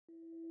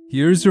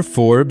Here's your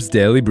Forbes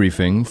daily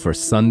briefing for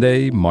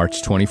Sunday,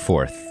 March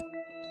 24th.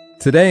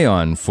 Today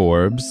on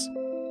Forbes,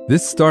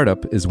 this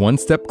startup is one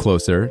step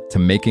closer to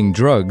making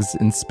drugs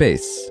in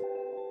space.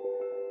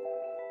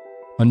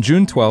 On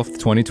June 12,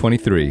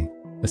 2023,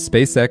 a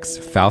SpaceX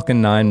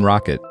Falcon 9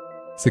 rocket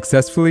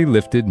successfully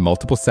lifted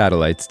multiple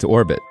satellites to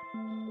orbit,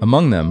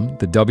 among them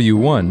the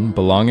W1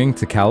 belonging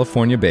to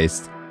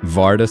California-based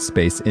Varda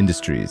Space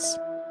Industries.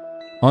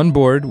 On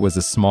board was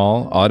a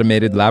small,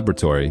 automated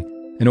laboratory,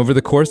 and over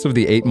the course of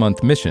the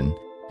 8-month mission,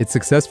 it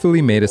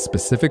successfully made a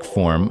specific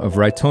form of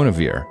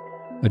ritonavir,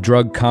 a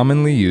drug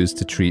commonly used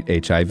to treat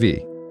HIV.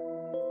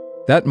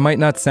 That might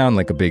not sound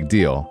like a big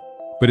deal,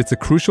 but it's a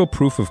crucial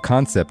proof of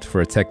concept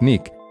for a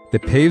technique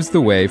that paves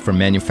the way for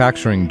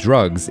manufacturing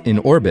drugs in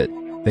orbit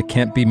that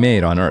can't be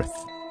made on Earth.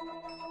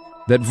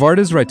 That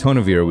Varda's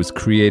ritonavir was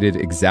created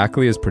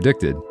exactly as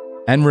predicted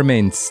and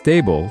remained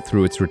stable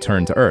through its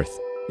return to Earth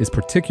is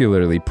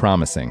particularly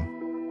promising.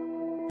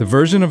 The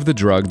version of the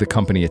drug the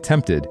company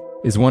attempted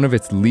is one of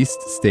its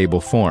least stable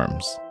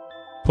forms.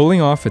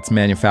 Pulling off its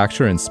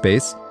manufacture in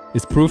space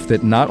is proof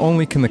that not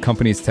only can the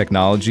company's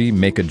technology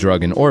make a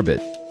drug in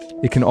orbit,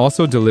 it can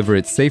also deliver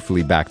it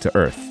safely back to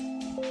Earth.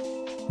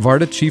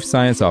 Varda Chief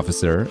Science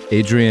Officer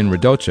Adrian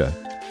Radocha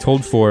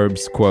told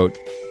Forbes, quote,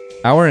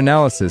 "Our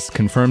analysis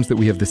confirms that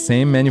we have the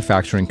same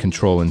manufacturing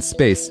control in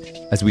space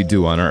as we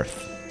do on Earth."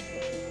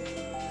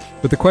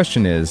 But the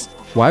question is,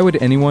 why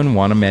would anyone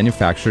want to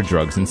manufacture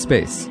drugs in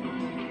space?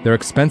 They're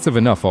expensive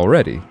enough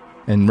already,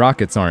 and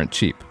rockets aren't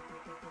cheap.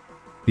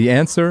 The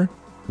answer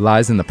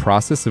lies in the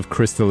process of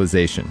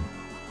crystallization.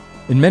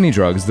 In many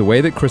drugs, the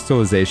way that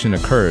crystallization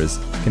occurs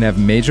can have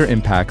major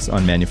impacts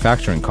on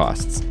manufacturing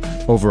costs,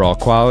 overall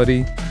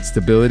quality,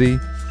 stability,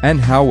 and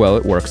how well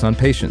it works on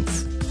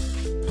patients.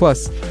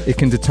 Plus, it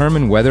can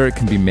determine whether it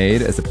can be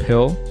made as a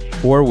pill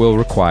or will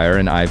require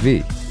an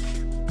IV.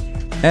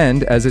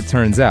 And as it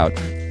turns out,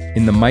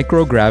 in the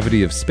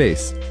microgravity of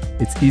space,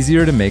 it's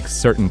easier to make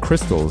certain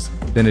crystals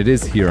than it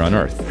is here on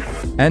Earth,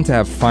 and to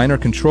have finer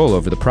control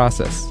over the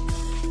process.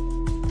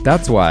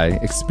 That's why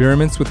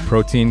experiments with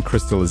protein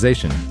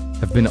crystallization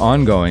have been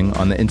ongoing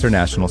on the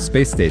International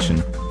Space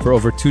Station for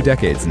over 2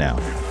 decades now.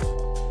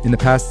 In the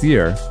past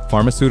year,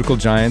 pharmaceutical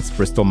giants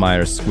Bristol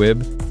Myers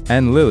Squibb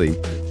and Lilly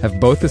have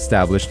both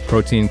established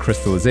protein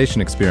crystallization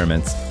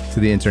experiments to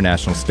the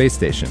International Space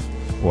Station,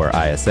 or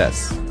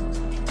ISS.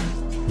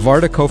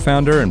 Varda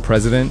co-founder and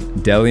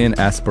president Delian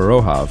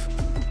Asparohov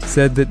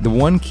said that the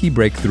one key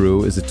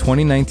breakthrough is a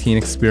 2019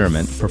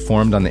 experiment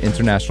performed on the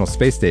International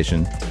Space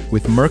Station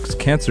with Merck's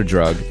cancer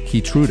drug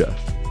Keytruda.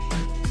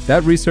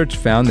 That research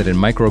found that in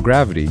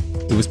microgravity,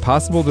 it was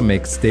possible to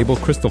make stable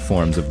crystal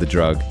forms of the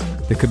drug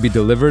that could be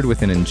delivered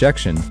with an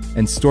injection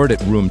and stored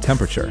at room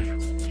temperature.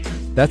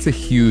 That's a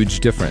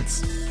huge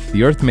difference.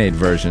 The Earth-made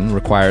version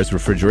requires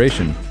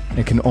refrigeration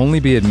and can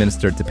only be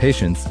administered to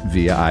patients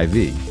via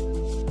IV.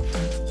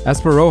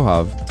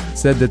 Asparohov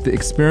said that the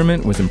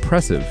experiment was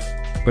impressive,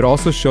 but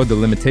also showed the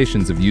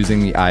limitations of using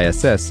the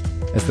ISS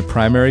as the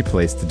primary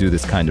place to do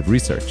this kind of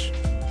research.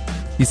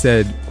 He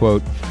said,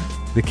 quote,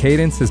 "The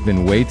cadence has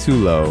been way too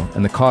low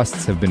and the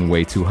costs have been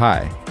way too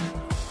high."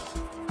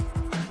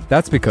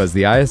 That's because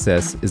the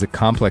ISS is a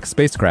complex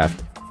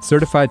spacecraft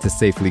certified to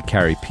safely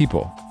carry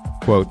people.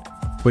 Quote,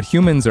 "But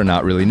humans are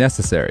not really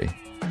necessary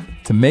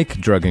to make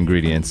drug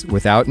ingredients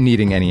without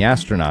needing any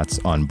astronauts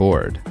on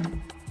board."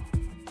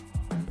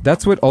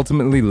 That's what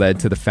ultimately led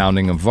to the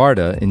founding of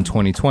Varda in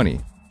 2020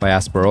 by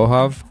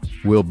Asparohov,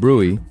 Will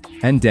Brewy,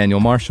 and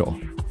Daniel Marshall.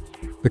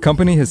 The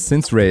company has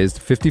since raised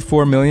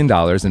 $54 million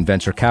in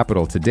venture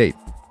capital to date,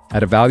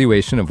 at a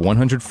valuation of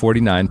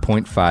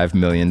 $149.5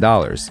 million,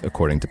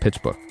 according to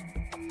PitchBook.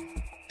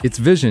 Its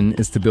vision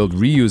is to build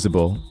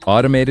reusable,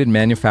 automated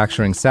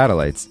manufacturing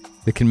satellites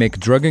that can make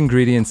drug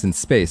ingredients in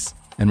space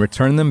and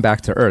return them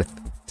back to Earth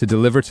to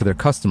deliver to their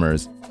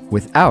customers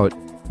without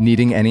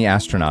needing any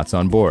astronauts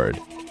on board.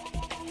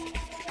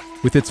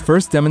 With its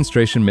first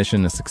demonstration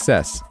mission a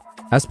success,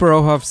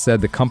 Asparohov said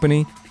the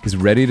company is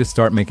ready to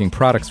start making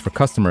products for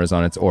customers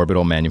on its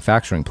orbital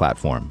manufacturing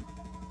platform.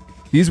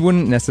 These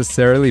wouldn't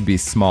necessarily be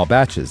small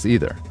batches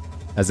either.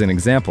 As an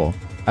example,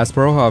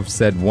 Asparohov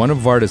said one of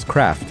Varda's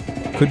craft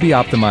could be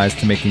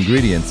optimized to make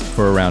ingredients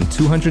for around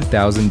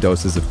 200,000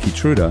 doses of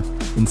Keytruda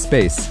in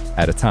space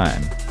at a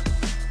time.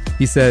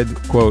 He said,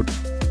 quote,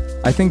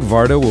 "I think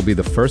Varda will be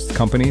the first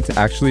company to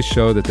actually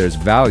show that there's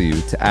value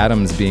to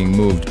atoms being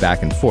moved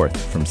back and forth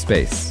from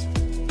space."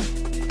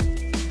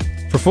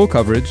 For full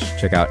coverage,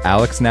 check out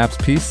Alex Knapp's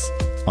piece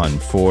on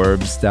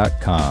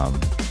Forbes.com.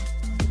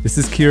 This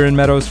is Kieran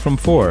Meadows from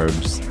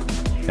Forbes.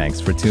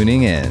 Thanks for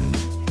tuning in.